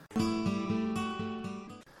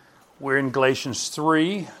We're in Galatians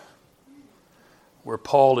 3, where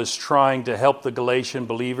Paul is trying to help the Galatian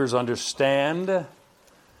believers understand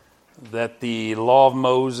that the law of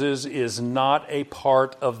Moses is not a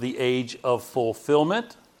part of the age of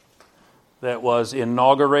fulfillment that was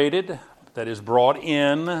inaugurated, that is brought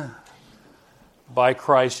in by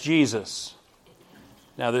Christ Jesus.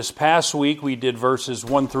 Now, this past week we did verses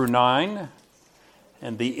 1 through 9,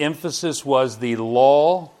 and the emphasis was the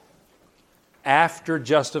law after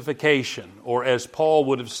justification, or as Paul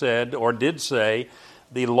would have said, or did say,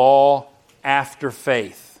 the law after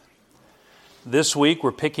faith. This week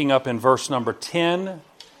we're picking up in verse number 10,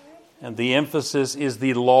 and the emphasis is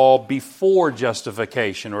the law before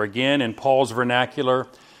justification, or again, in Paul's vernacular,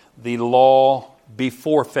 the law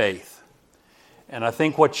before faith. And I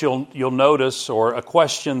think what you'll notice, or a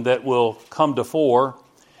question that will come to fore,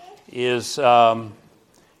 is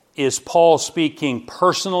Paul speaking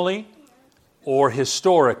personally or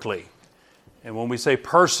historically? And when we say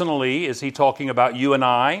personally, is he talking about you and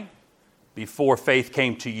I before faith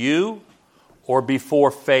came to you, or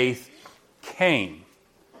before faith came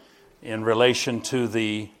in relation to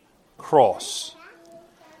the cross?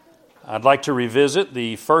 I'd like to revisit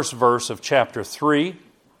the first verse of chapter 3.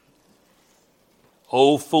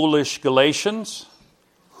 O foolish Galatians,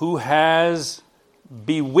 who has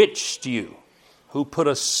bewitched you? Who put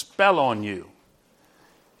a spell on you?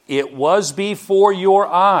 It was before your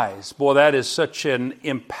eyes. Boy, that is such an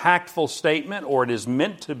impactful statement, or it is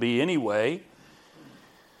meant to be anyway.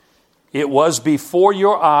 It was before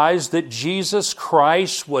your eyes that Jesus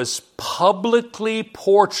Christ was publicly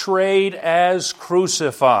portrayed as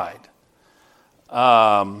crucified.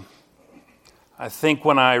 I think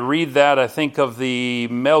when I read that, I think of the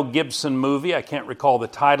Mel Gibson movie. I can't recall the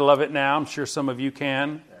title of it now. I'm sure some of you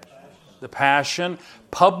can. The Passion.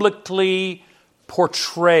 Publicly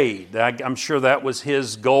portrayed. I'm sure that was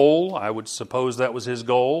his goal. I would suppose that was his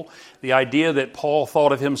goal. The idea that Paul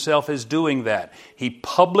thought of himself as doing that. He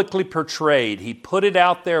publicly portrayed. He put it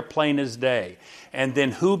out there plain as day. And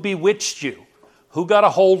then who bewitched you? Who got a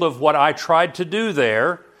hold of what I tried to do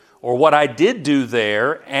there, or what I did do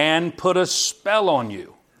there, and put a spell on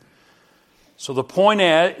you? So the point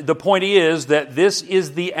is that this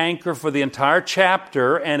is the anchor for the entire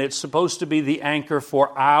chapter, and it's supposed to be the anchor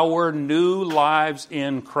for our new lives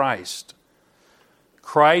in Christ.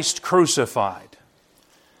 Christ crucified.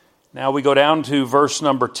 Now we go down to verse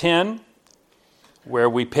number 10, where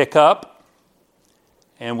we pick up,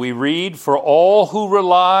 and we read, "For all who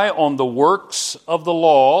rely on the works of the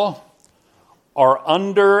law are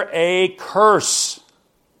under a curse.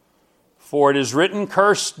 For it is written,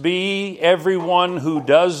 cursed be everyone who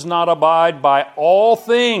does not abide by all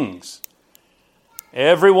things,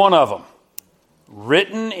 every one of them,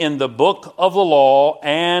 written in the book of the law,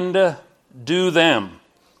 and do them."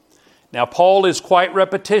 Now, Paul is quite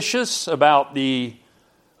repetitious about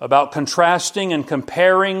contrasting and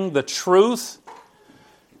comparing the truth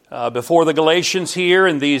before the Galatians here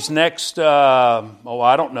in these next, 20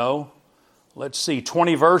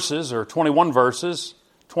 verses or 21 verses.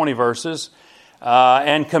 20 verses,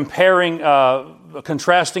 and contrasting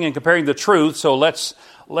and comparing the truth. So let's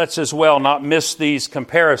as well not miss these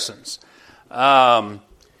comparisons.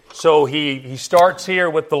 So he starts here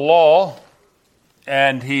with the law,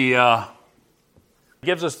 and he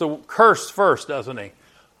gives us the curse first, doesn't he?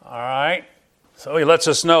 All right. So he lets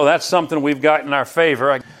us know that's something we've got in our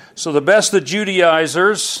favor. So the best the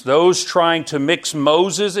Judaizers, those trying to mix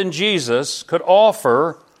Moses and Jesus, could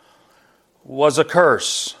offer was a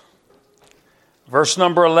curse. Verse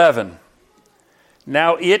number 11.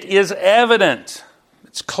 Now it is evident,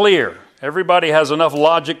 it's clear, everybody has enough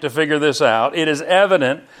logic to figure this out. It is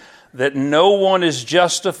evident that no one is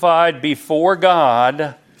justified before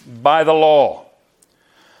God by the law.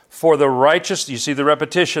 For the righteous, you see the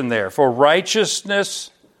repetition there, the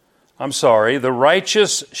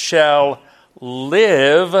righteous shall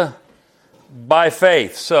live by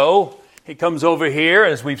faith. So, he comes over here,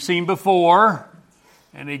 as we've seen before,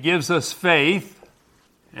 and he gives us faith,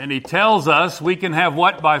 and he tells us we can have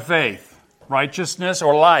what by faith? Righteousness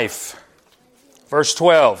or life. Verse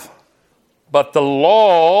 12. But the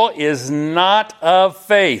law is not of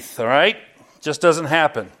faith, all right? Just doesn't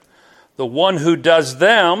happen. The one who does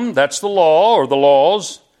them, that's the law or the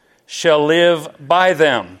laws, shall live by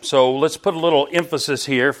them. So let's put a little emphasis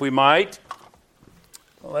here, if we might.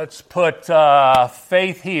 Let's put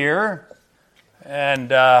faith here. And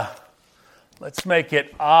let's make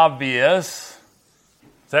it obvious.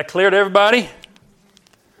 Is that clear to everybody?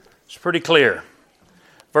 It's pretty clear.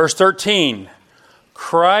 Verse 13.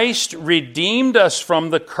 Christ redeemed us from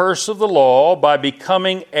the curse of the law by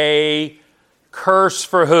becoming a Curse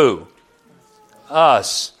for who?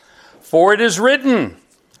 Us. For it is written,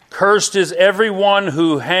 cursed is everyone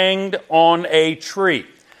who hanged on a tree.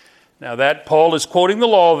 Now that Paul is quoting the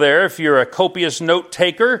law there. If you're a copious note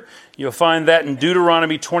taker, you'll find that in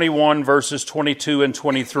Deuteronomy 21 verses 22 and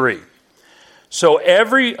 23. So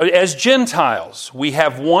as Gentiles, we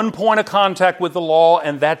have one point of contact with the law,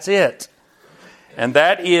 and that's it. And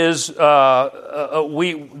that is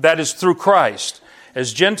through Christ.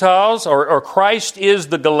 As Gentiles, or Christ is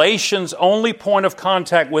the Galatians' only point of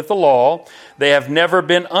contact with the law. They have never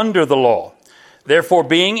been under the law. Therefore,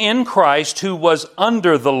 being in Christ, who was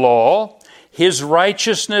under the law, his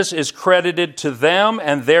righteousness is credited to them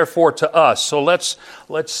and therefore to us. So let's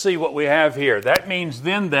see what we have here. That means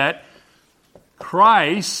then that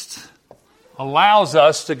Christ allows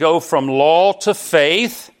us to go from law to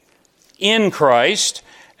faith in Christ,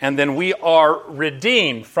 and then we are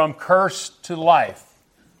redeemed from curse to life.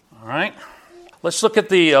 All right? Let's look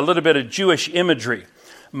at a little bit of Jewish imagery.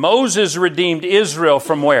 Moses redeemed Israel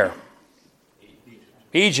from where?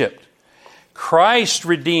 Egypt. Christ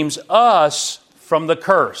redeems us from the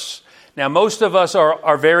curse. Now, most of us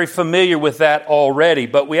are very familiar with that already,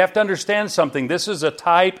 but we have to understand something. This is a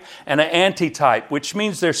type and an antitype, which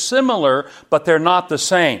means they're similar, but they're not the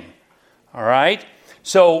same. All right?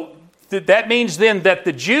 So that means then that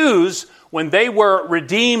the Jews, when they were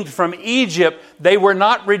redeemed from Egypt, they were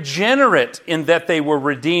not regenerate in that they were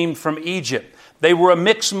redeemed from Egypt. They were a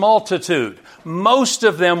mixed multitude. Most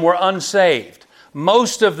of them were unsaved.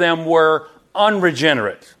 Most of them were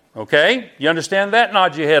unregenerate. Okay? You understand that?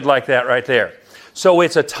 Nod your head like that right there. So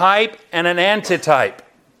it's a type and an antitype.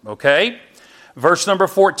 Okay? Verse number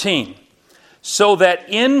 14. So that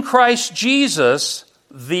in Christ Jesus,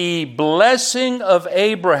 the blessing of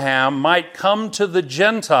Abraham might come to the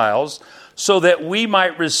Gentiles, so that we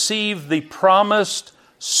might receive the promised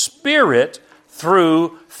Spirit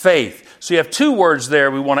through faith. So you have two words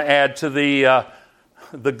there we want to add to the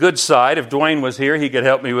good side. If Dwayne was here, he could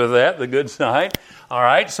help me with that, the good side. All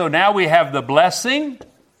right, so now we have the blessing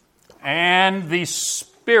and the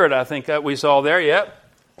Spirit, I think that we saw there,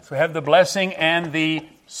 yep. So we have the blessing and the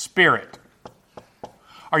Spirit.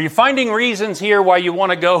 Are you finding reasons here why you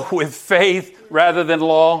want to go with faith rather than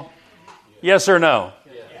law? Yes or no?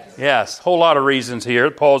 Yes, whole lot of reasons here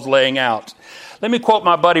Paul's laying out. Let me quote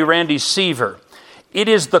my buddy Randy Seaver. It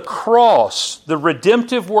is the cross, the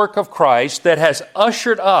redemptive work of Christ, that has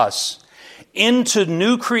ushered us into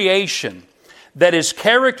new creation that is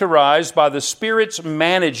characterized by the Spirit's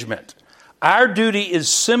management. Our duty is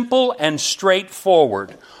simple and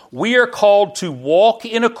straightforward. We are called to walk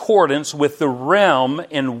in accordance with the realm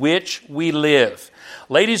in which we live.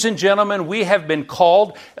 Ladies and gentlemen, we have been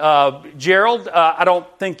called. Gerald, I don't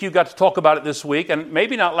think you got to talk about it this week, and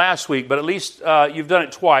maybe not last week, but at least you've done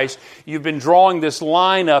it twice. You've been drawing this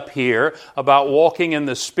line up here about walking in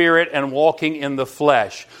the Spirit and walking in the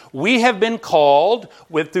flesh. We have been called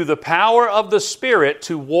through the power of the Spirit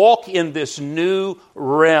to walk in this new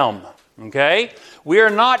realm. Okay? We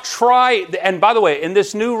are not and by the way, in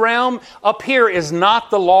this new realm, up here is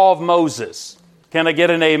not the law of Moses. Can I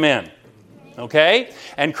get an amen? Okay?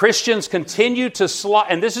 And Christians continue to slide,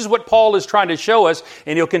 and this is what Paul is trying to show us,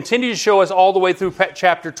 and he'll continue to show us all the way through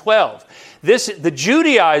chapter 12. The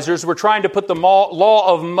Judaizers were trying to put the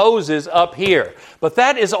law of Moses up here, but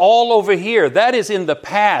that is all over here. That is in the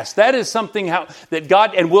past. That is something that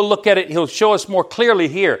God, and we'll look at it, he'll show us more clearly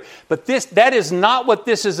here. But that is not what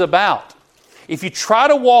this is about. If you try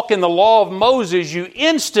to walk in the law of Moses, you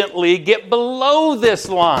instantly get below this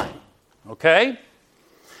line. Okay?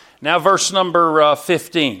 Now, verse number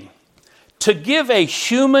 15. To give a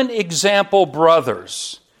human example,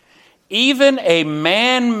 brothers, even a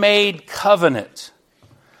man-made covenant,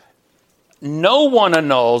 no one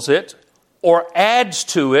annuls it or adds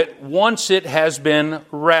to it once it has been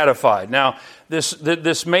ratified. Now,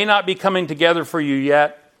 this may not be coming together for you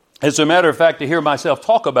yet. As a matter of fact, to hear myself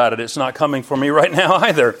talk about it, it's not coming for me right now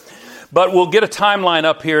either. But we'll get a timeline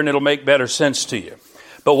up here and it'll make better sense to you.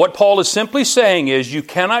 But what Paul is simply saying is you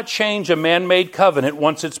cannot change a man-made covenant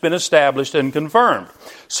once it's been established and confirmed.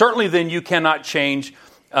 Certainly then you cannot change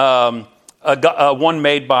one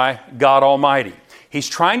made by God Almighty. He's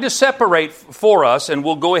trying to separate for us, and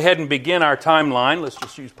we'll go ahead and begin our timeline. Let's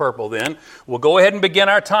just use purple then. We'll go ahead and begin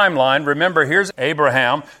our timeline. Remember, here's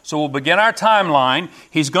Abraham. So we'll begin our timeline.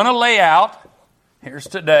 He's going to lay out, here's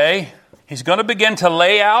today. He's going to begin to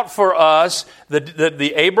lay out for us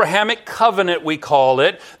the Abrahamic covenant, we call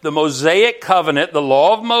it, the Mosaic covenant, the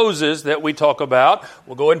law of Moses that we talk about.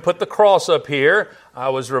 We'll go ahead and put the cross up here. I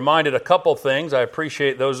was reminded a couple things. I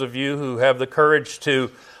appreciate those of you who have the courage to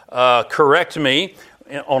correct me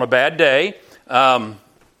on a bad day.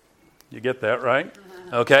 You get that, right?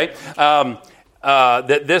 Okay.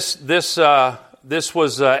 That this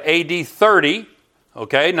was AD 30.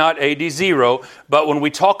 Okay, not AD 0, but when we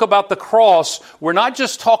talk about the cross, we're not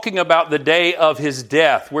just talking about the day of his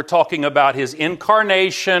death. We're talking about his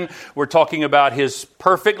incarnation. We're talking about his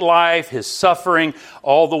perfect life, his suffering,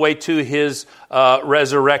 all the way to his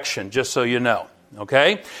resurrection, just so you know.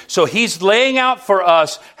 Okay, so he's laying out for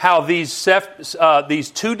us how these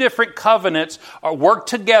two different covenants are worked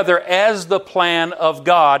together as the plan of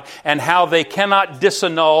God and how they cannot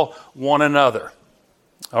disannul one another.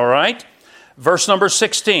 All right? Verse number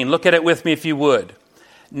 16, look at it with me if you would.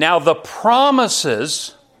 Now the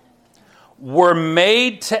promises were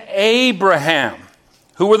made to Abraham.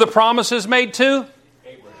 Who were the promises made to?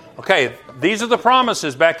 Abraham. Okay, these are the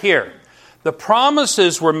promises back here. The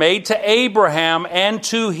promises were made to Abraham and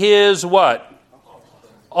to his what?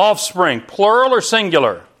 Offspring. Plural or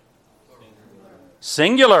singular?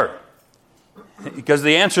 Singular. Because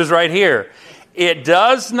the answer is right here. It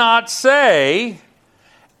does not say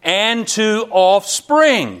and to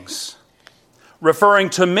offsprings, referring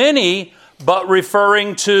to many, but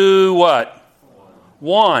referring to what?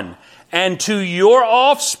 One. And to your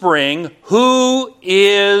offspring, who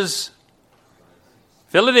is,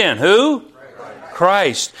 fill it in, who?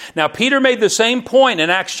 Christ. Now, Peter made the same point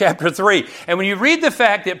in Acts chapter 3. And when you read the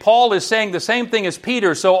fact that Paul is saying the same thing as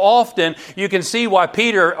Peter so often, you can see why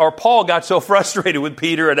Peter or Paul got so frustrated with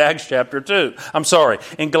Peter in Acts chapter 2.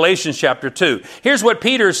 In Galatians chapter 2. Here's what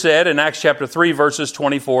Peter said in Acts chapter 3, verses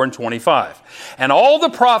 24 and 25. And all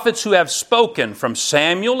the prophets who have spoken from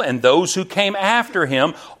Samuel and those who came after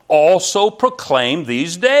him also proclaim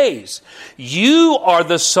these days. You are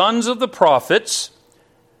the sons of the prophets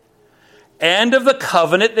and of the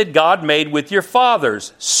covenant that God made with your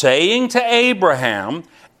fathers, saying to Abraham,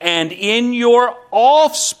 and in your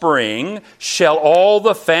offspring shall all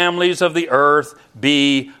the families of the earth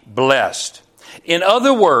be blessed. In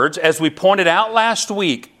other words, as we pointed out last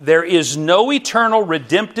week, there is no eternal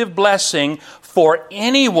redemptive blessing for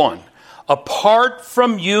anyone apart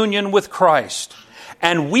from union with Christ.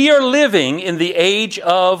 And we are living in the age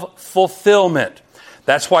of fulfillment.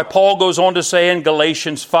 That's why Paul goes on to say in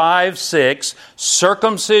Galatians 5:6,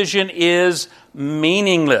 circumcision is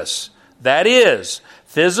meaningless. That is,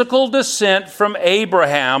 physical descent from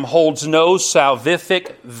Abraham holds no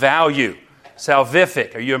salvific value.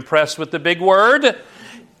 Salvific. Are you impressed with the big word?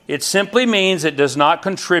 It simply means it does not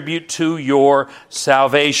contribute to your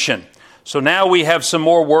salvation. So now we have some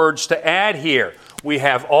more words to add here. We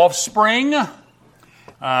have offspring.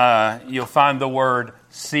 You'll find the word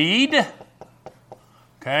seed.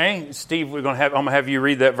 Okay, Steve, I'm going to have you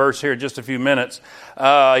read that verse here in just a few minutes.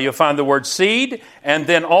 You'll find the word seed, and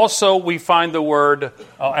then also we find the word,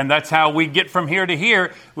 and that's how we get from here to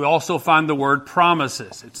here, we also find the word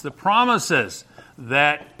promises. It's the promises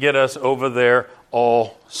that get us over there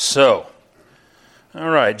also. All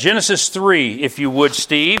right, Genesis 3, if you would,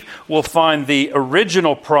 Steve, we'll find the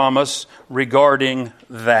original promise regarding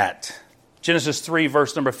that. Genesis 3,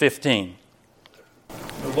 verse number 15.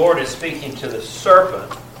 The Lord is speaking to the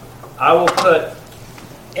serpent. I will put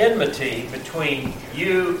enmity between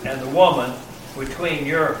you and the woman, between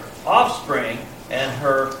your offspring and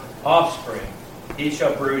her offspring. He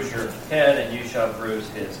shall bruise your head, and you shall bruise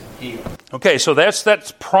his heel. Okay, so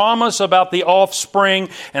that's promise about the offspring,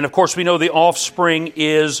 and of course we know the offspring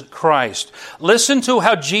is Christ. Listen to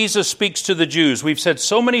how Jesus speaks to the Jews. We've said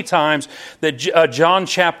so many times that John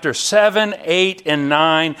chapter 7, 8, and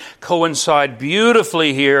 9 coincide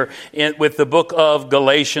beautifully here with the book of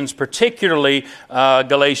Galatians, particularly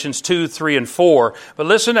Galatians 2, 3, and 4. But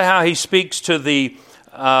listen to how he speaks to the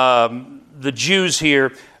Jews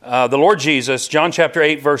here. The Lord Jesus, John chapter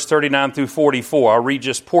 8, verse 39 through 44. I'll read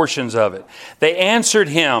just portions of it. They answered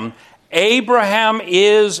him, Abraham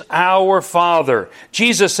is our father.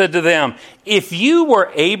 Jesus said to them, if you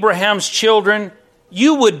were Abraham's children,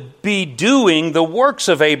 you would be doing the works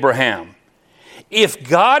of Abraham. If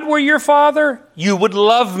God were your father, you would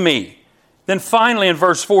love me. Then finally in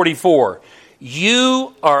verse 44,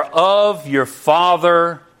 you are of your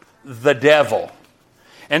father, the devil.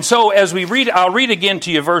 And so as we read, I'll read again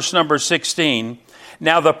to you verse number 16.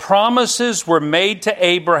 Now the promises were made to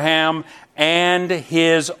Abraham and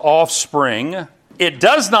his offspring. It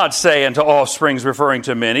does not say unto offsprings referring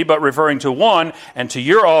to many, but referring to one, and to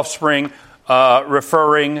your offspring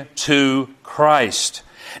referring to Christ.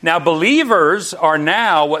 Now believers are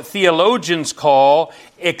now what theologians call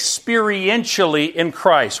experientially in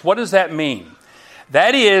Christ. What does that mean?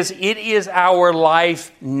 That is, it is our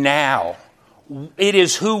life now. It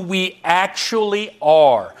is who we actually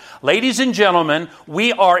are. Ladies and gentlemen,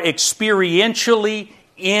 we are experientially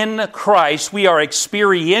in Christ. We are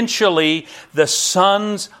experientially the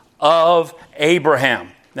sons of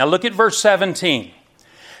Abraham. Now look at verse 17.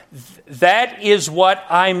 That is what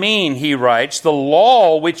I mean, he writes. The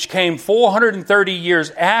law which came 430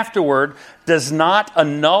 years afterward does not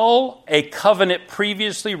annul a covenant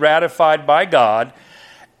previously ratified by God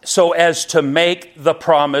so as to make the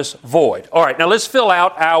promise void. All right, now let's fill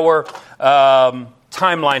out our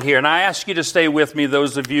timeline here. And I ask you to stay with me,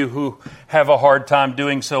 those of you who have a hard time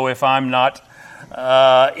doing so if I'm not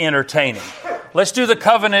entertaining. Let's do the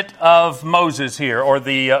covenant of Moses here, or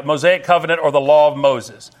the Mosaic covenant or the law of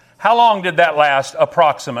Moses. How long did that last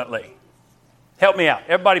approximately? Help me out.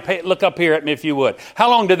 Everybody look up here at me if you would. How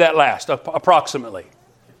long did that last approximately?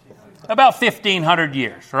 About 1,500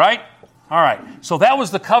 years, right? All right. So that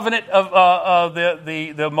was the covenant of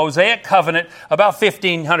the Mosaic covenant, about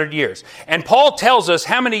 1,500 years. And Paul tells us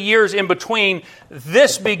how many years in between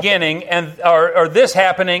this beginning and or this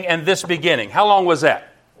happening and this beginning. How long was that?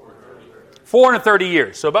 430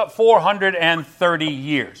 years. So about 430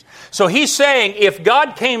 years. So he's saying if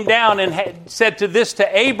God came down and said to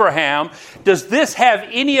Abraham, does this have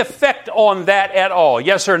any effect on that at all?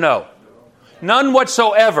 Yes or no? None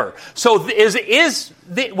whatsoever. So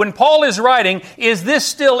when Paul is writing, is this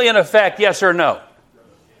still in effect? Yes or no?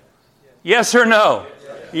 Yes or no?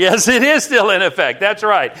 Yes, it is still in effect. That's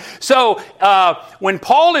right. So when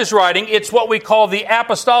Paul is writing, it's what we call the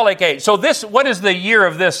apostolic age. So what is the year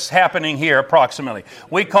of this happening here approximately?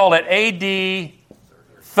 We call it AD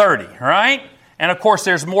 30, right? And of course,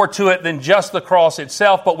 there's more to it than just the cross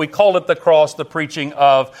itself, but we call it the cross, the preaching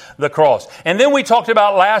of the cross. And then we talked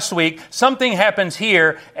about last week, something happens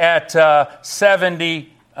here at AD 70.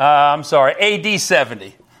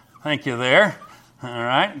 Thank you there. All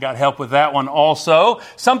right, got help with that one also.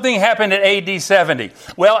 Something happened at AD 70.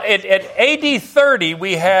 Well, at AD 30,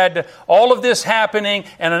 we had all of this happening,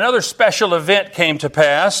 and another special event came to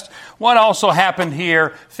pass. What also happened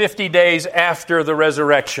here 50 days after the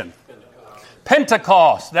resurrection?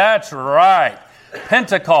 Pentecost, that's right.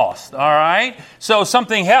 Pentecost, all right? So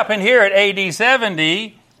something happened here at AD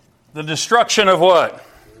 70, the destruction of what?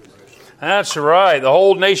 That's right. The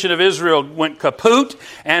whole nation of Israel went kaput,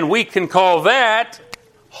 and we can call that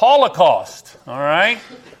Holocaust. All right?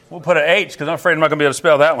 We'll put an H because I'm afraid I'm not going to be able to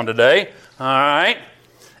spell that one today. All right?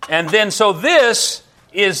 And then, so this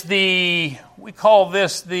is we call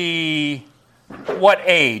this the what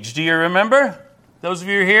age? Do you remember? Those of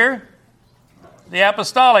you here? The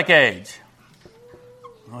apostolic age.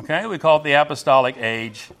 Okay, we call it the apostolic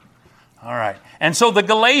age. All right. And so the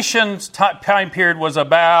Galatians time period was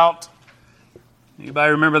about...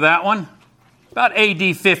 Anybody remember that one? About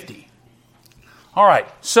AD 50. All right,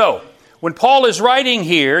 so when Paul is writing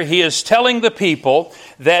here, he is telling the people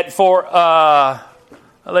that for,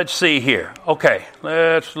 let's see here. Okay,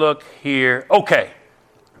 let's look here. Okay,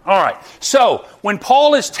 all right. So when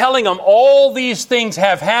Paul is telling them all these things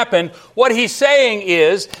have happened, what he's saying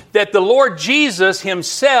is that the Lord Jesus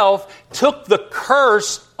himself took the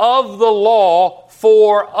curse of the law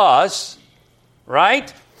for us,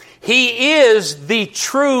 right? He is the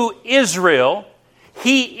true Israel.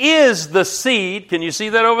 He is the seed. Can you see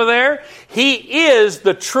that over there? He is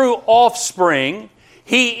the true offspring.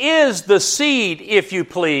 He is the seed, if you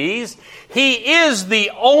please. He is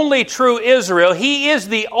the only true Israel. He is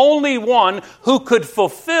the only one who could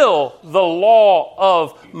fulfill the law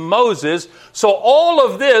of Moses. So all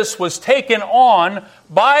of this was taken on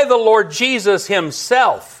by the Lord Jesus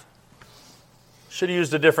himself. Should have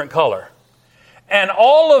used a different color. And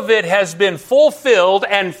all of it has been fulfilled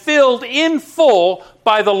and filled in full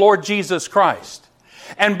by the Lord Jesus Christ.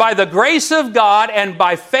 And by the grace of God and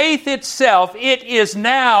by faith itself, it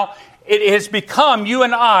has become you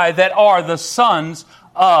and I that are the sons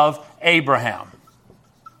of Abraham.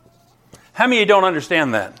 How many of you don't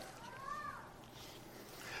understand that?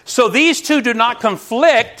 So these two do not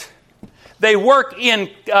conflict. They work in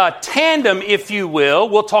tandem, if you will.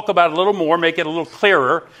 We'll talk about it a little more, make it a little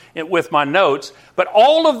clearer with my notes. But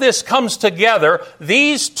all of this comes together,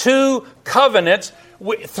 these two covenants,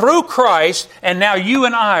 through Christ, and now you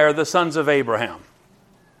and I are the sons of Abraham.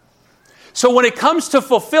 So when it comes to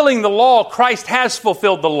fulfilling the law, Christ has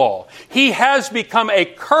fulfilled the law. He has become a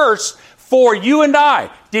curse for you and I.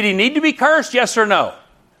 Did he need to be cursed? Yes or no?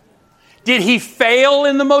 Did he fail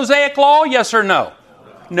in the Mosaic law? Yes or no?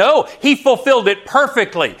 No, he fulfilled it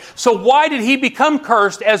perfectly. So why did he become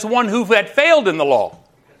cursed as one who had failed in the law?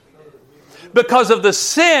 Because of the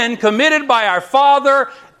sin committed by our father,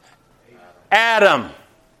 Adam.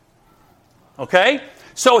 Okay?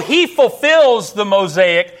 So he fulfills the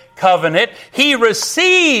Mosaic covenant. He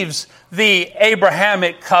receives the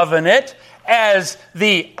Abrahamic covenant as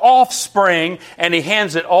the offspring, and he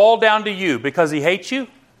hands it all down to you because he hates you?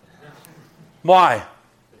 Why?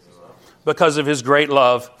 Because of his great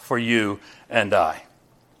love for you and I.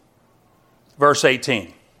 Verse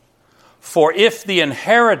 18. For if the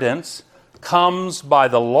inheritance comes by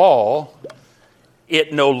the law,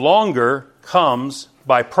 it no longer comes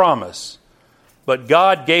by promise. But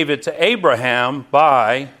God gave it to Abraham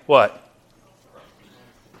by what?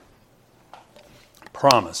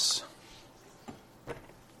 Promise.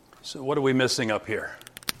 So what are we missing up here?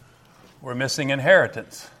 We're missing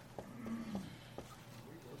inheritance.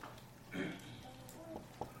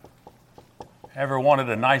 Ever wanted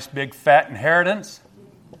a nice big fat inheritance?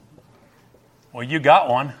 Well, you got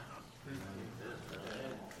one.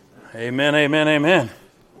 Amen, amen, amen.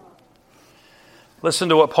 Listen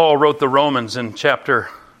to what Paul wrote the Romans in chapter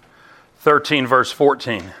 13, verse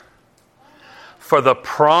 14. For the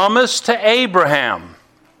promise to Abraham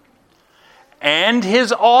and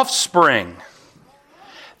his offspring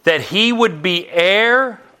that he would be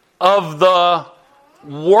heir of the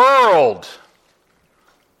world.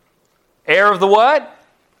 Heir of the what?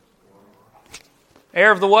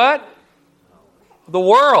 Heir of the what? The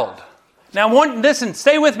world. Now, listen,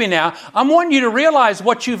 stay with me now. I'm wanting you to realize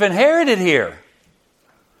what you've inherited here.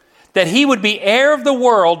 That he would be heir of the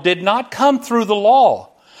world did not come through the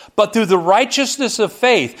law, but through the righteousness of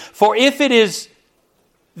faith. For if it is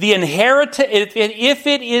the if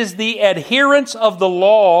it is the adherents of the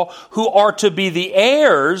law who are to be the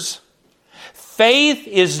heirs, faith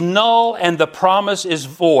is null and the promise is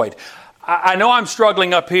void. I know I'm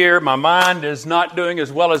struggling up here. My mind is not doing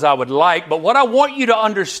as well as I would like. But what I want you to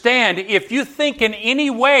understand, if you think in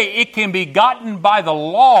any way it can be gotten by the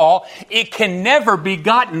law, it can never be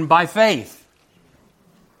gotten by faith.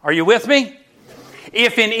 Are you with me?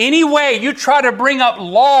 If in any way you try to bring up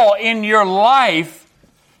law in your life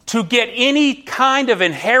to get any kind of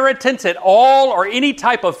inheritance at all or any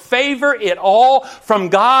type of favor at all from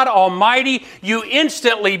God Almighty, you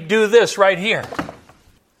instantly do this right here.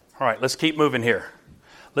 All right, let's keep moving here.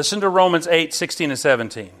 Listen to Romans 8, 16 and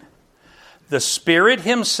 17. The Spirit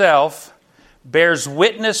Himself bears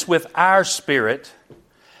witness with our spirit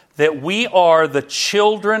that we are the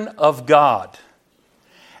children of God.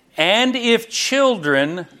 And if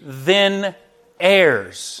children, then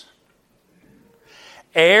heirs.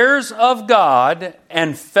 Heirs of God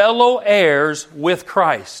and fellow heirs with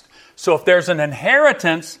Christ. So if there's an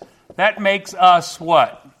inheritance, that makes us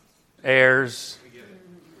what? Heirs.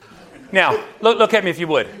 Now, look at me if you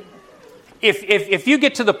would. If you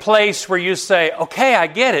get to the place where you say, okay, I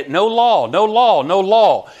get it, no law, no law, no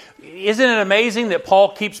law. Isn't it amazing that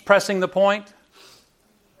Paul keeps pressing the point?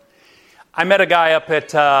 I met a guy up at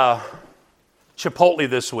Chipotle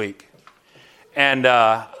this week. And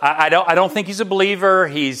I don't think he's a believer.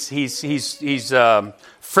 He's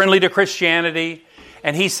friendly to Christianity.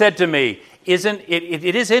 And he said to me,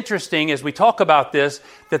 it is interesting as we talk about this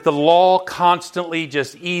that the law constantly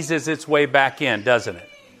just eases its way back in, doesn't it?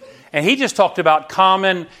 And he just talked about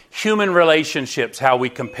common human relationships, how we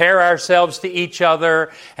compare ourselves to each other,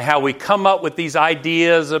 and how we come up with these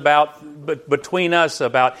ideas between us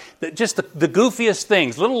about just the goofiest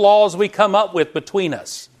things, little laws we come up with between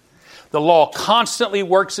us. The law constantly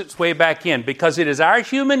works its way back in because it is our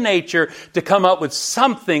human nature to come up with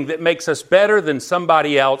something that makes us better than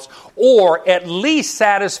somebody else or at least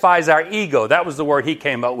satisfies our ego. That was the word he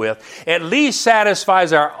came up with. At least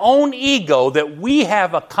satisfies our own ego that we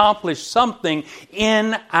have accomplished something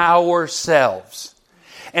in ourselves.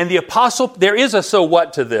 And the apostle, there is a so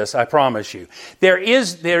what to this, I promise you. There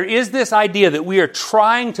is this idea that we are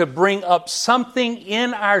trying to bring up something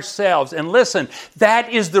in ourselves. And listen,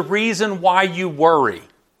 that is the reason why you worry.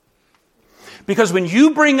 Because when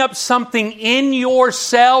you bring up something in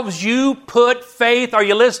yourselves, you put faith. Are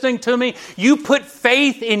you listening to me? You put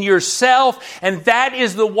faith in yourself, and that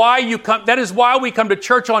is why we come to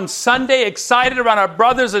church on Sunday, excited about our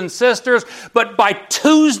brothers and sisters. But by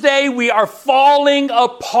Tuesday, we are falling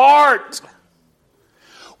apart.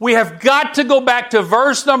 We have got to go back to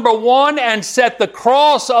verse number 1 and set the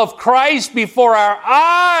cross of Christ before our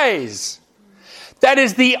eyes. That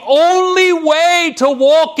is the only way to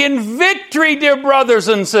walk in victory, dear brothers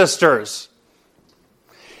and sisters.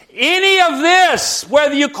 Any of this,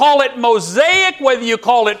 whether you call it Mosaic, whether you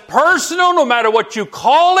call it personal, no matter what you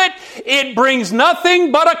call it, it brings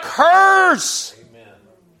nothing but a curse. Amen.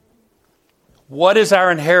 What is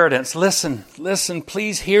our inheritance? Listen,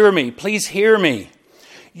 please hear me. Please hear me.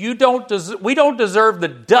 We don't deserve the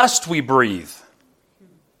dust we breathe.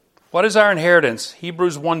 What is our inheritance?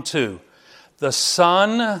 Hebrews 1:2. The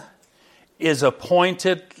Son is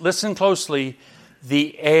appointed, listen closely,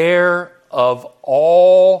 the heir of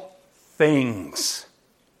all things.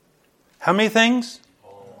 How many things?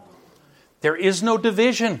 There is no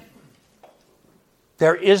division.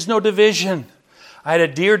 There is no division. I had a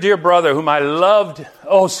dear, dear brother whom I loved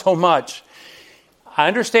so much. I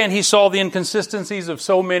understand he saw the inconsistencies of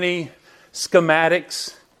so many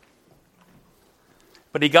schematics.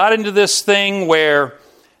 But he got into this thing where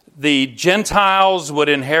the Gentiles would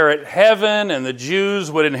inherit heaven and the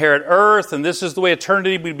Jews would inherit earth, and this is the way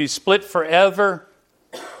eternity would be split forever.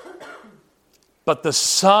 But the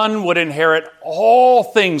Son would inherit all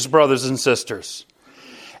things, brothers and sisters.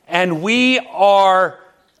 And we will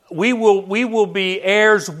be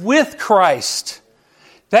heirs with Christ.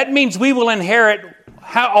 That means we will inherit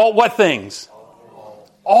what things?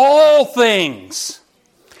 All things.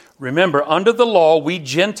 Remember, under the law, we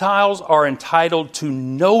Gentiles are entitled to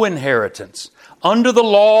no inheritance. Under the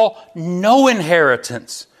law, no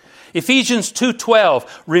inheritance. Ephesians 2:12,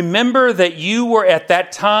 remember that you were at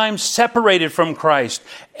that time separated from Christ,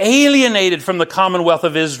 alienated from the commonwealth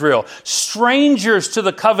of Israel, strangers to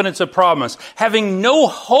the covenants of promise, having no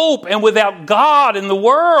hope and without God in the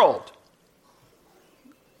world.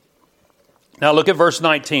 Now look at verse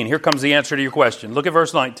 19. Here comes the answer to your question. Look at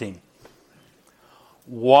verse 19.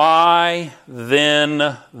 Why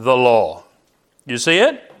then the law? You see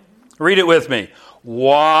it? Read it with me.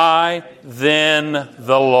 Why then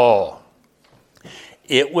the law?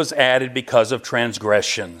 It was added because of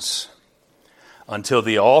transgressions, until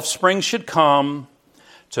the offspring should come,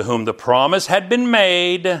 to whom the promise had been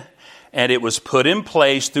made, and it was put in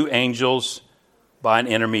place through angels by an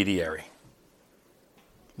intermediary.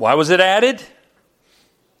 Why was it added?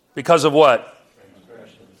 Because of what?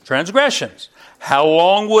 Transgressions. How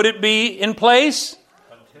long would it be in place?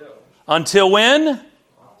 Until when?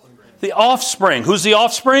 The offspring. Who's the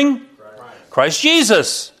offspring? Christ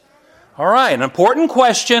Jesus. All right, an important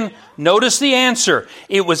question. Notice the answer.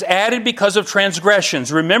 It was added because of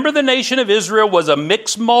transgressions. Remember, the nation of Israel was a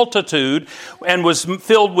mixed multitude and was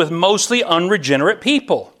filled with mostly unregenerate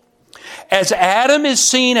people. As Adam is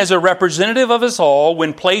seen as a representative of us all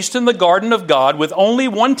when placed in the garden of God with only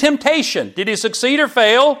one temptation, did he succeed or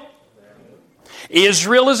fail?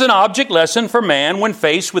 Israel is an object lesson for man when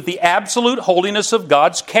faced with the absolute holiness of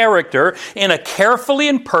God's character in a carefully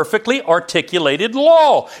and perfectly articulated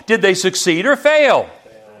law. Did they succeed or fail?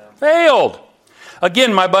 Failed.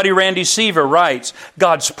 Again, my buddy Randy Seaver writes,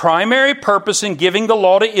 God's primary purpose in giving the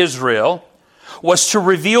law to Israel was to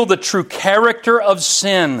reveal the true character of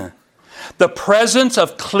sin. The presence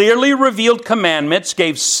of clearly revealed commandments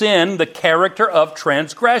gave sin the character of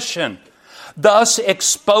transgression, thus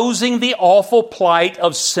exposing the awful plight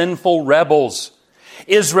of sinful rebels.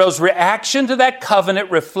 Israel's reaction to that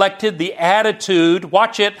covenant reflected the attitude,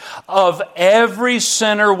 watch it, of every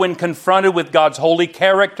sinner when confronted with God's holy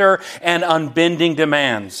character and unbending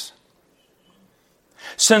demands.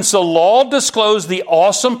 Since the law disclosed the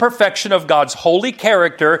awesome perfection of God's holy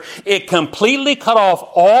character, it completely cut off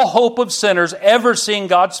all hope of sinners ever seeing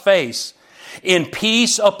God's face in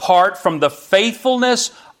peace apart from the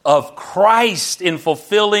faithfulness of Christ in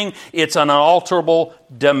fulfilling its unalterable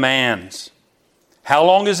demands. How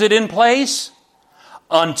long is it in place?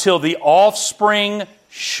 Until the offspring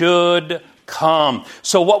should come.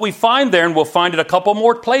 So what we find there, and we'll find it a couple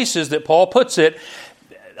more places that Paul puts it,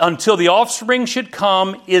 until the offspring should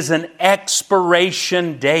come is an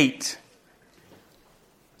expiration date.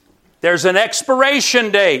 There's an expiration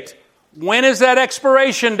date. When is that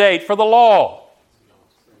expiration date for the law?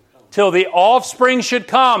 Till the offspring should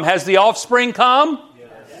come. Has the offspring come?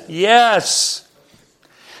 Yes.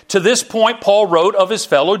 To this point, Paul wrote of his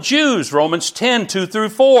fellow Jews, Romans 10, 2 through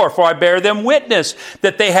 4, for I bear them witness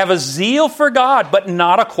that they have a zeal for God, but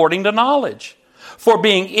not according to knowledge. For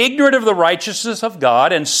being ignorant of the righteousness of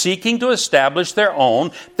God and seeking to establish their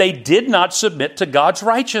own, they did not submit to God's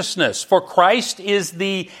righteousness. For Christ is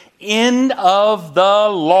the end of the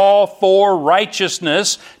law for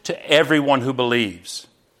righteousness to everyone who believes.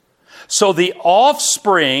 So the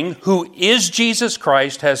offspring, who is Jesus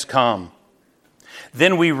Christ, has come.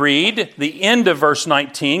 Then we read the end of verse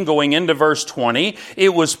 19, going into verse 20.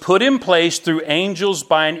 It was put in place through angels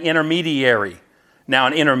by an intermediary. Now,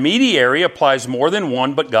 an intermediary applies more than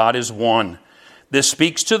one, but God is one. This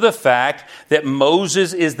speaks to the fact that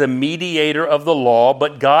Moses is the mediator of the law,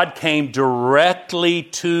 but God came directly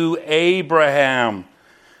to Abraham.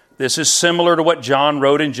 This is similar to what John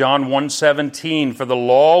wrote in John 1:17. For the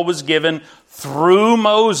law was given through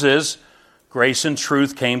Moses, grace and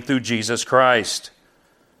truth came through Jesus Christ.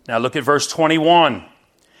 Now look at verse 21.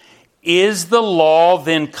 Is the law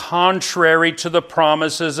then contrary to the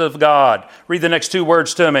promises of God? Read the next two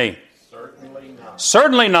words to me. Certainly not.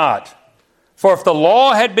 Certainly not. For if the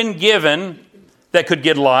law had been given that could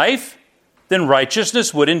get life, then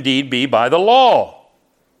righteousness would indeed be by the law.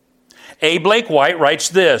 A. Blake White writes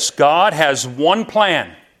this: God has one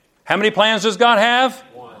plan. How many plans does God have?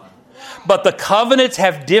 One. But the covenants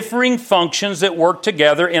have differing functions that work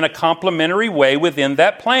together in a complementary way within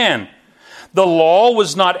that plan. The law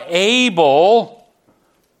was not able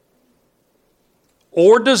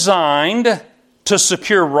or designed to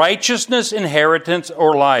secure righteousness, inheritance,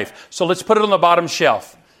 or life. So let's put it on the bottom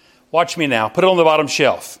shelf. Watch me now. Put it on the bottom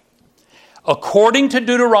shelf. According to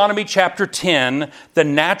Deuteronomy chapter 10, the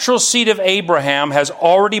natural seed of Abraham has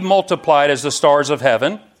already multiplied as the stars of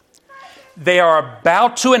heaven. They are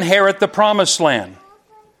about to inherit the promised land.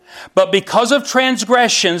 But because of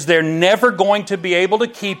transgressions, they're never going to be able to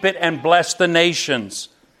keep it and bless the nations.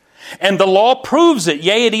 And the law proves it.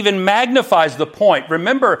 Yea, it even magnifies the point.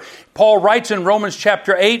 Remember, Paul writes in Romans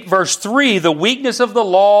chapter 8, verse 3, the weakness of the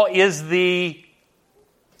law is the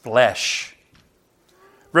flesh.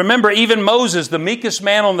 Remember, even Moses, the meekest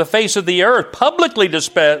man on the face of the earth, publicly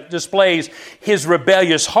displays his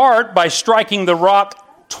rebellious heart by striking the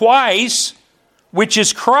rock twice, which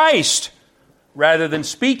is Christ, rather than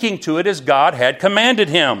speaking to it as God had commanded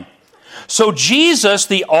him. So Jesus,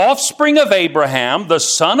 the offspring of Abraham, the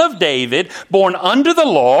son of David, born under the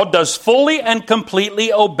law, does fully and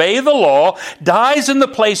completely obey the law, dies in the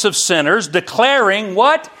place of sinners, declaring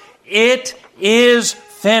what? It is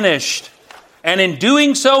finished. And in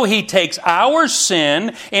doing so, he takes our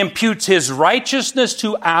sin, imputes his righteousness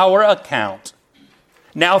to our account.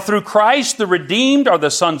 Now through Christ, the redeemed are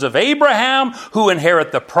the sons of Abraham, who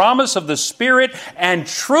inherit the promise of the Spirit and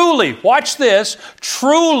truly, watch this,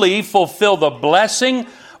 truly fulfill the blessing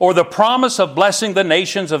or the promise of blessing the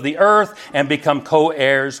nations of the earth and become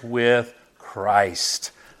co-heirs with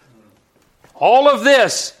Christ. All of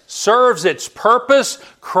this serves its purpose.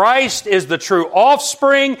 Christ is the true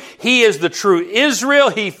offspring. He is the true Israel.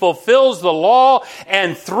 He fulfills the law.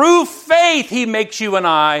 And through faith, he makes you and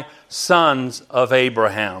I sons of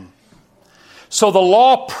Abraham. So the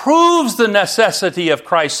law proves the necessity of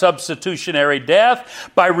Christ's substitutionary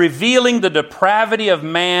death by revealing the depravity of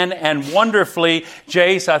man, and wonderfully,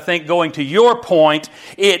 Jace, I think going to your point,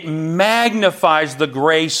 it magnifies the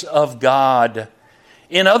grace of God.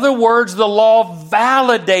 In other words, the law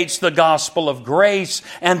validates the gospel of grace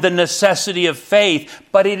and the necessity of faith,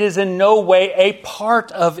 but it is in no way a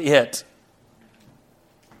part of it.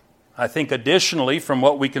 I think additionally, from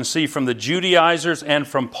what we can see from the Judaizers and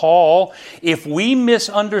from Paul, if we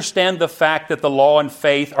misunderstand the fact that the law and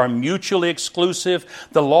faith are mutually exclusive,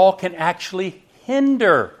 the law can actually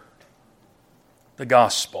hinder the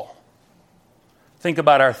gospel. Think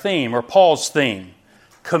about our theme, or Paul's theme.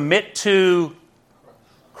 Commit to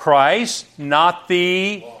Christ, not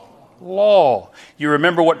the law. You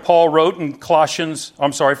remember what Paul wrote in 1 Corinthians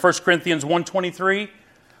 1:23?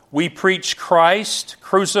 We preach Christ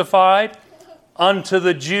crucified, unto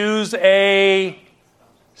the Jews a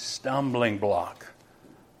stumbling block.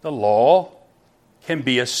 The law can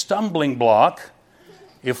be a stumbling block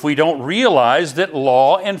if we don't realize that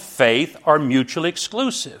law and faith are mutually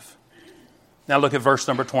exclusive. Now look at verse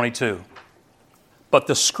number 22. But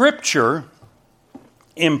the Scripture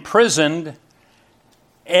imprisoned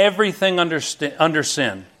everything under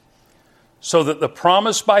sin, so that the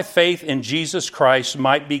promise by faith in Jesus Christ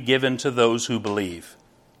might be given to those who believe.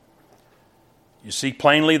 You see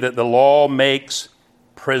plainly that the law makes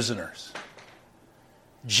prisoners.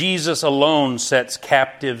 Jesus alone sets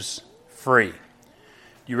captives free.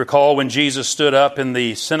 You recall when Jesus stood up in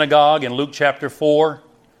the synagogue in Luke chapter 4,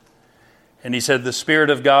 and he said, the Spirit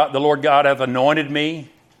of God, the Lord God hath anointed me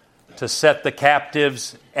to set the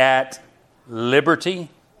captives at liberty.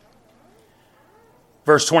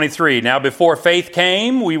 Verse 23, now before faith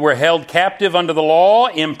came, we were held captive under the law,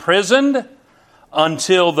 imprisoned,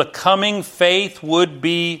 until the coming faith would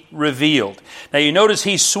be revealed. Now you notice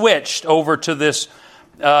he switched over to this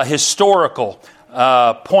historical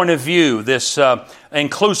point of view, this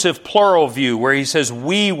inclusive plural view, where he says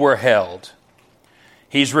we were held.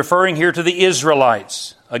 He's referring here to the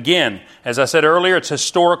Israelites. Again, as I said earlier, it's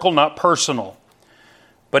historical, not personal.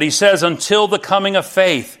 But he says until the coming of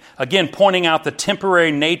faith. Again, pointing out the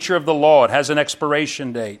temporary nature of the law. It has an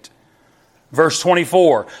expiration date. Verse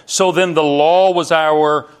 24, so then the law was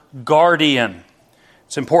our guardian.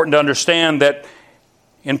 It's important to understand that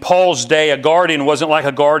in Paul's day, a guardian wasn't like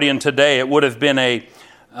a guardian today. It would have been a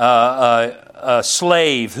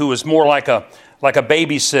slave who was more like a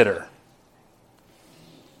babysitter.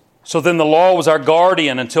 So then the law was our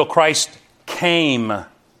guardian until Christ came,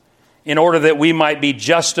 in order that we might be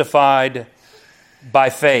justified by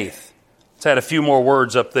faith. Let's add a few more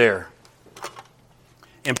words up there.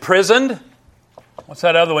 Imprisoned. What's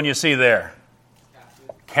that other one you see there?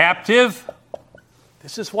 Captive.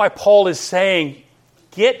 This is why Paul is saying,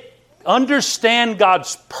 understand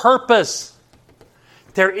God's purpose.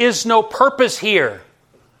 There is no purpose here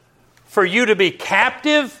for you to be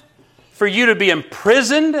captive, for you to be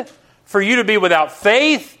imprisoned, for you to be without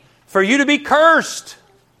faith, for you to be cursed.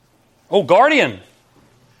 Oh, guardian.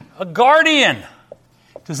 A guardian.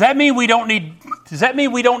 Does that mean we don't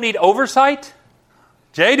need oversight?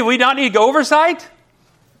 Jay, do we not need oversight?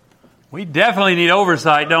 We definitely need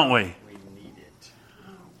oversight, don't we?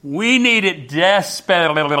 We need it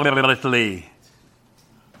desperately.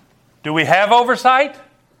 Do we have oversight?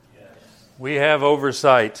 Yes. We have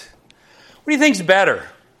oversight. What do you think's better?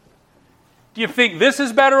 Do you think this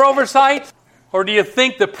is better oversight? Or do you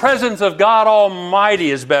think the presence of God Almighty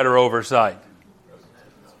is better oversight?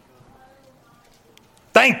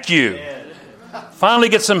 Thank you. Finally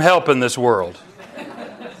get some help in this world.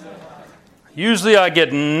 Usually I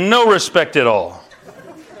get no respect at all.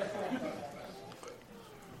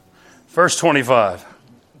 Verse 25.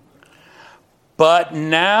 But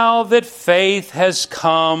now that faith has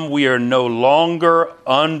come, we are no longer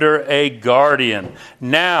under a guardian.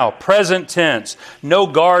 Now, present tense, no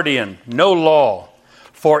guardian, no law.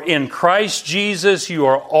 For in Christ Jesus you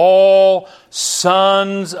are all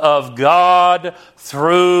sons of God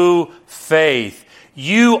through faith.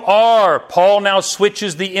 You are, Paul now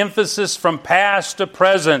switches the emphasis from past to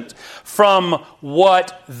present, from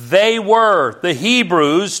what they were, the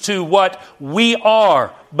Hebrews, to what we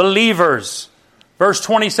are, believers. Verse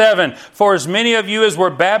 27, for as many of you as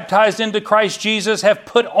were baptized into Christ Jesus have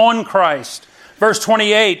put on Christ. Verse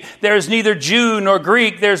 28, there is neither Jew nor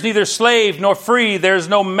Greek, there is neither slave nor free, there is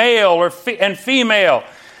no male and female.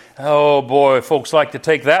 Oh boy, folks like to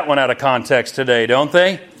take that one out of context today, don't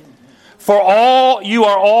they? For you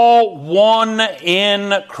are all one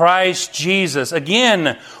in Christ Jesus.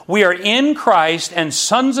 Again, we are in Christ and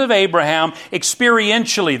sons of Abraham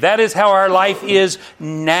experientially. That is how our life is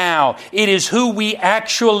now. It is who we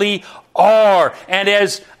actually are. And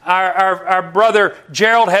as our brother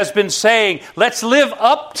Gerald has been saying, let's live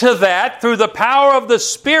up to that through the power of the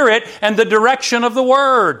Spirit and the direction of the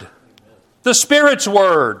Word. The Spirit's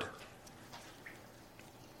Word.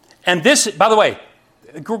 And this, by the way,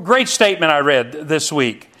 great statement I read this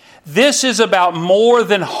week. This is about more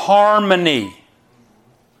than harmony.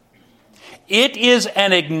 It is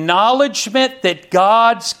an acknowledgement that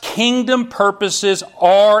God's kingdom purposes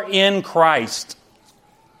are in Christ.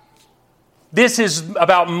 This is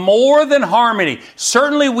about more than harmony.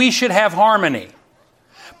 Certainly we should have harmony.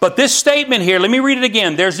 But this statement here, let me read it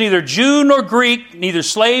again. There's neither Jew nor Greek, neither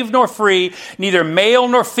slave nor free, neither male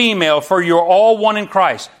nor female, for you're all one in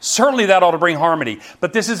Christ. Certainly that ought to bring harmony.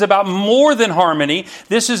 But this is about more than harmony.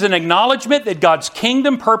 This is an acknowledgement that God's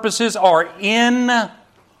kingdom purposes are in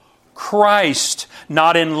Christ.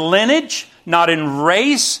 Not in lineage, not in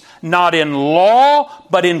race, not in law,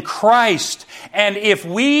 but in Christ. And if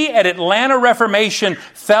we at Atlanta Reformation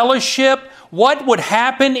Fellowship, what would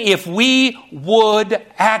happen if we would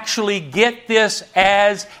actually get this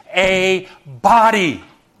as a body?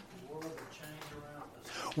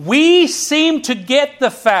 We seem to get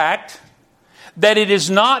the fact that it is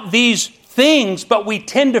not these things, but we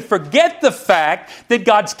tend to forget the fact that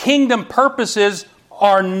God's kingdom purposes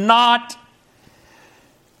are not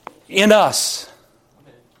in us.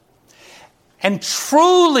 And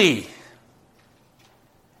truly,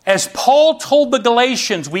 as Paul told the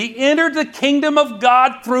Galatians, we entered the kingdom of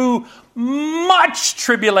God through much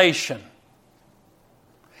tribulation.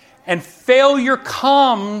 And failure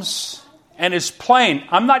comes and is plain.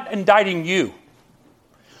 I'm not indicting you.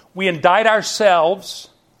 We indict ourselves,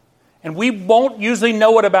 and we won't usually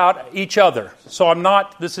know it about each other. So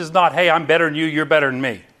this is not, hey, I'm better than you, you're better than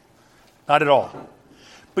me. Not at all.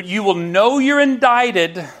 But you will know you're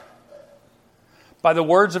indicted by the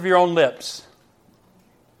words of your own lips.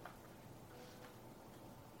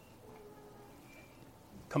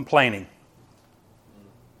 Complaining.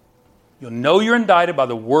 You'll know you're indicted by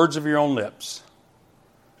the words of your own lips.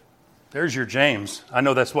 There's your James. I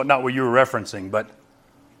know that's not what you were referencing, but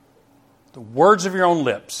the words of your own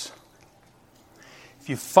lips. If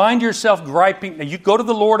you find yourself griping, you go to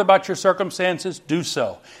the Lord about your circumstances, do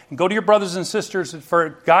so. And go to your brothers and sisters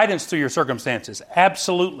for guidance through your circumstances.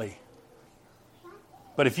 Absolutely.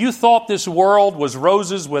 But if you thought this world was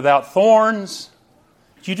roses without thorns,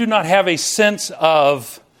 you do not have a sense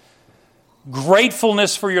of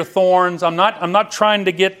gratefulness for your thorns. I'm not trying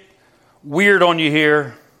to get weird on you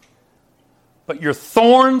here, but your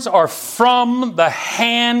thorns are from the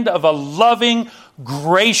hand of a loving,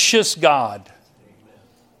 gracious God.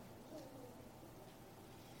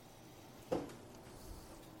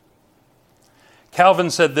 Calvin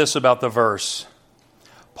said this about the verse.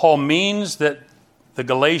 Paul means that the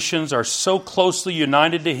Galatians are so closely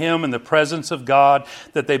united to him in the presence of God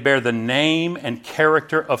that they bear the name and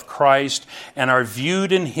character of Christ and are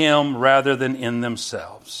viewed in him rather than in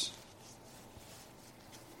themselves.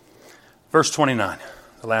 Verse 29,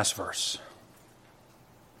 the last verse.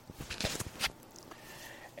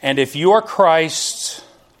 And if you are Christ's,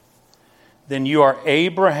 then you are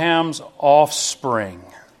Abraham's offspring.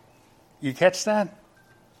 You catch that?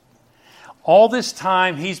 All this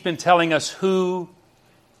time, he's been telling us who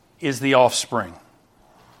is the offspring.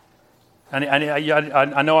 And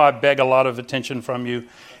I know I beg a lot of attention from you.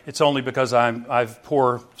 It's only because I've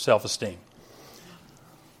poor self-esteem.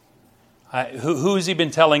 Who has he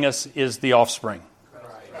been telling us is the offspring?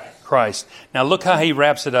 Christ. Now look how he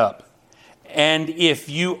wraps it up. And if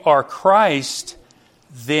you are Christ,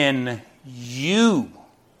 then you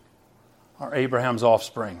are Abraham's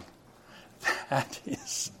offspring. That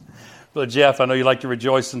is... But Jeff, I know you like to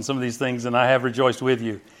rejoice in some of these things, and I have rejoiced with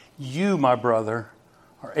you. You, my brother,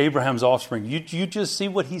 are Abraham's offspring. You just see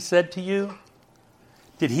what he said to you?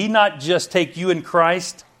 Did he not just take you in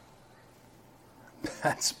Christ?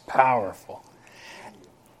 That's powerful.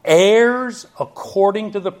 Heirs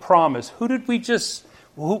according to the promise. What did we just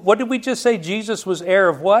say? Jesus was heir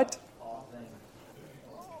of what?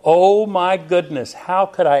 Oh my goodness, how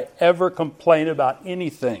could I ever complain about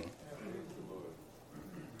anything?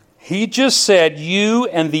 He just said you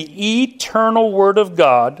and the eternal Word of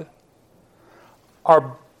God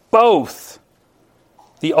are both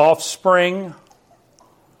the offspring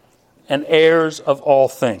and heirs of all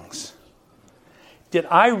things. Did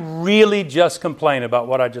I really just complain about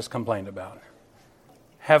what I just complained about?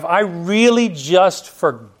 Have I really just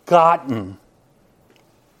forgotten?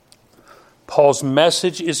 Paul's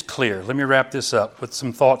message is clear. Let me wrap this up with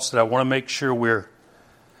some thoughts that I want to make sure we're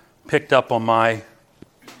picked up on my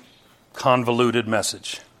convoluted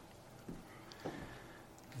message.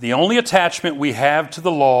 The only attachment we have to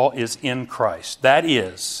the law is in Christ. That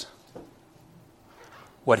is,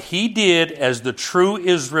 what he did as the true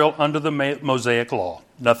Israel under the Mosaic law,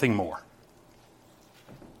 nothing more.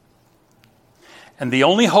 And the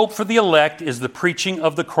only hope for the elect is the preaching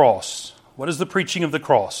of the cross. What is the preaching of the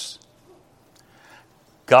cross?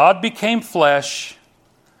 God became flesh,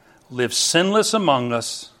 lived sinless among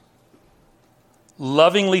us,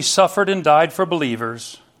 lovingly suffered and died for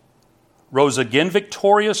believers, rose again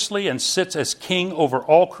victoriously and sits as king over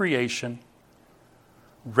all creation,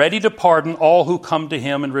 ready to pardon all who come to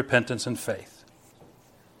him in repentance and faith.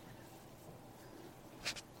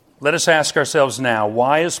 Let us ask ourselves now,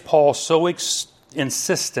 why is Paul so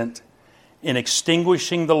insistent in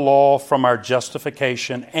extinguishing the law from our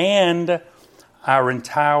justification and our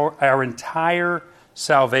entire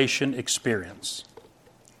salvation experience?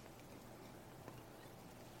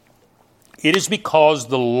 It is because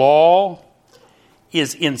the law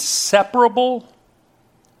is inseparable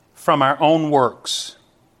from our own works.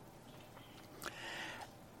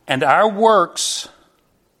 And our works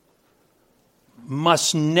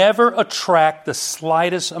must never attract the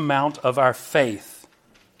slightest amount of our faith.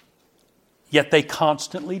 Yet they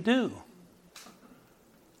constantly do.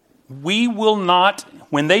 We will not,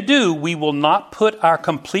 when they do, we will not put our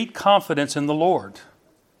complete confidence in the Lord.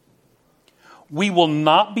 We will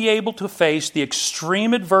not be able to face the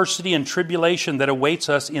extreme adversity and tribulation that awaits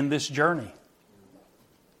us in this journey.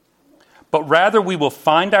 But rather we will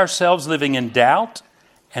find ourselves living in doubt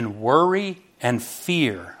and worry and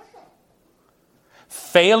fear.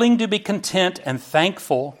 Failing to be content and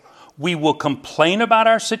thankful, we will complain about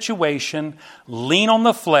our situation, lean on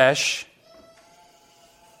the flesh,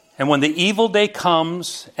 and when the evil day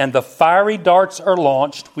comes and the fiery darts are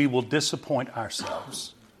launched, we will disappoint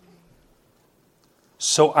ourselves.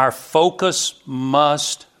 So our focus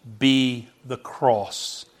must be the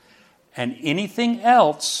cross. And anything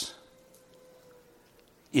else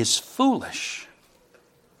is foolish.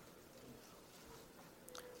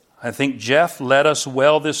 I think Jeff led us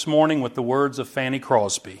well this morning with the words of Fanny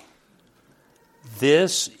Crosby.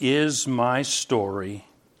 This is my story.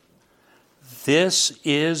 This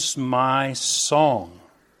is my song.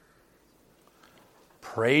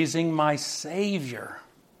 Praising my Savior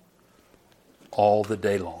all the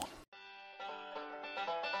day long.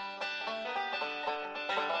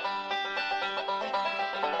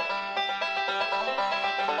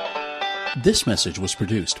 This message was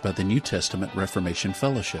produced by the New Testament Reformation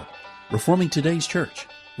Fellowship, reforming today's church.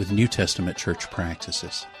 with New Testament church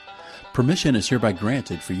practices. Permission is hereby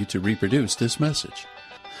granted for you to reproduce this message.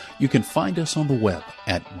 You can find us on the web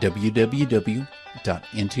at www.ntrf.org.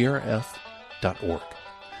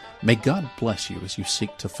 May God bless you as you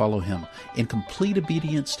seek to follow Him in complete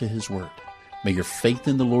obedience to His Word. May your faith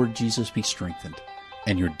in the Lord Jesus be strengthened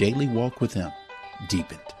and your daily walk with Him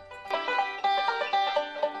deepened.